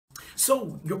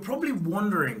So you're probably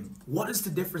wondering, what is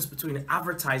the difference between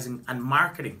advertising and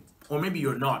marketing? Or maybe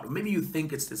you're not, or maybe you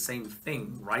think it's the same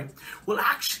thing, right? Well,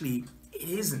 actually, it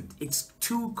isn't. It's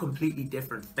two completely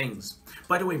different things.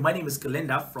 By the way, my name is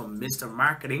Galinda from Mr.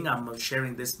 Marketing. I'm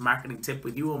sharing this marketing tip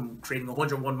with you. I'm creating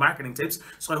 101 marketing tips.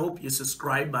 So I hope you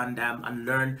subscribe and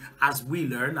learn as we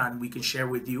learn, and we can share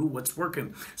with you what's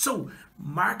working. So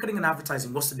marketing and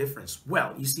advertising, what's the difference?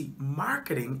 Well, you see,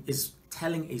 marketing is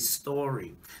telling a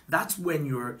story. That's when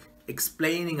you're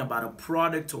explaining about a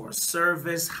product or a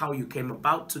service, how you came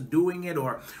about to doing it,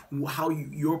 or how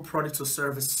your product or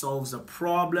service solves a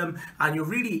problem, and you're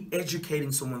really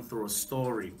educating someone through a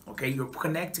story. Okay, you're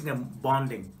connecting and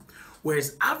bonding.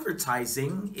 Whereas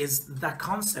advertising is that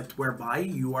concept whereby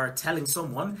you are telling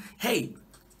someone, hey,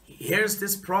 here's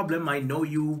this problem I know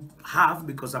you have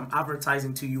because I'm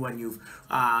advertising to you and you've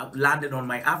landed on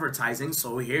my advertising.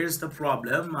 So here's the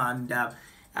problem, and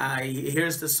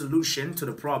here's the solution to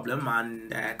the problem,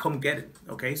 and come get it.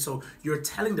 Okay, so you're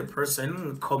telling the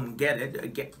person, come get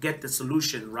it, get the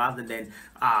solution, rather than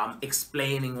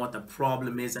explaining what the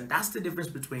problem is. And that's the difference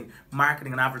between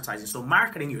marketing and advertising. So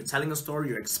marketing, you're telling a story,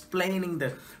 you're explaining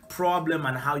the problem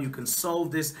and how you can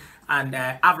solve this. And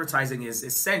advertising is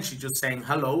essentially just saying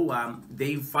hello.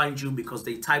 They find you because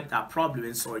they typed that problem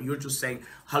in, so you're just saying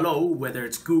hello, whether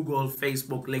it's Google,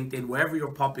 Facebook, LinkedIn, wherever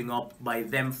you're popping up by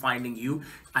them finding you,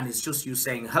 and it's just you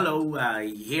saying hello,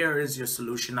 here is your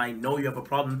solution, I know you have a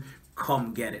problem,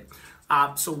 come get it.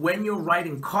 So when you're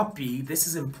writing copy, this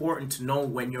is important to know.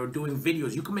 When you're doing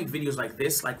videos, you can make videos like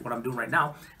this, like what I'm doing right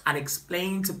now, and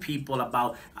explain to people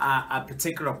about a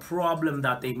particular problem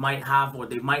that they might have or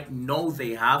they might know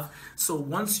they have. So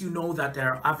once you know that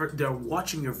they're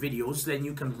watching your videos, then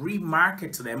you can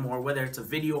remarket to them, or whether it's a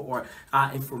video or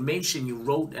information you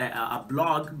wrote, a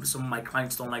blog. Some of my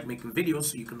clients don't like making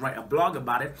videos, so you can write a blog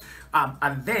about it,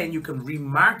 and then you can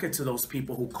remarket to those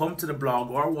people who come to the blog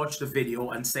or watch the video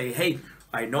and say, hey,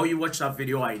 I know you watched that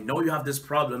video, I know you have this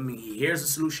problem, here's a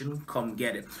solution, come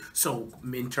get it. So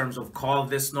in terms of call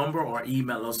this number or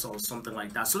email us or something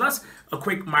like that. So that's a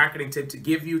quick marketing tip to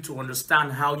give you to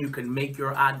understand how you can make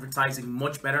your advertising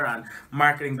much better and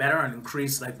marketing better and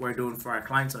increase, like we're doing for our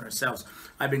clients and ourselves.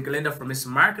 I've been Galinda from Mr.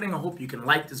 Marketing. I hope you can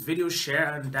like this video,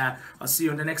 share, and I'll see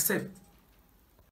you in the next tip.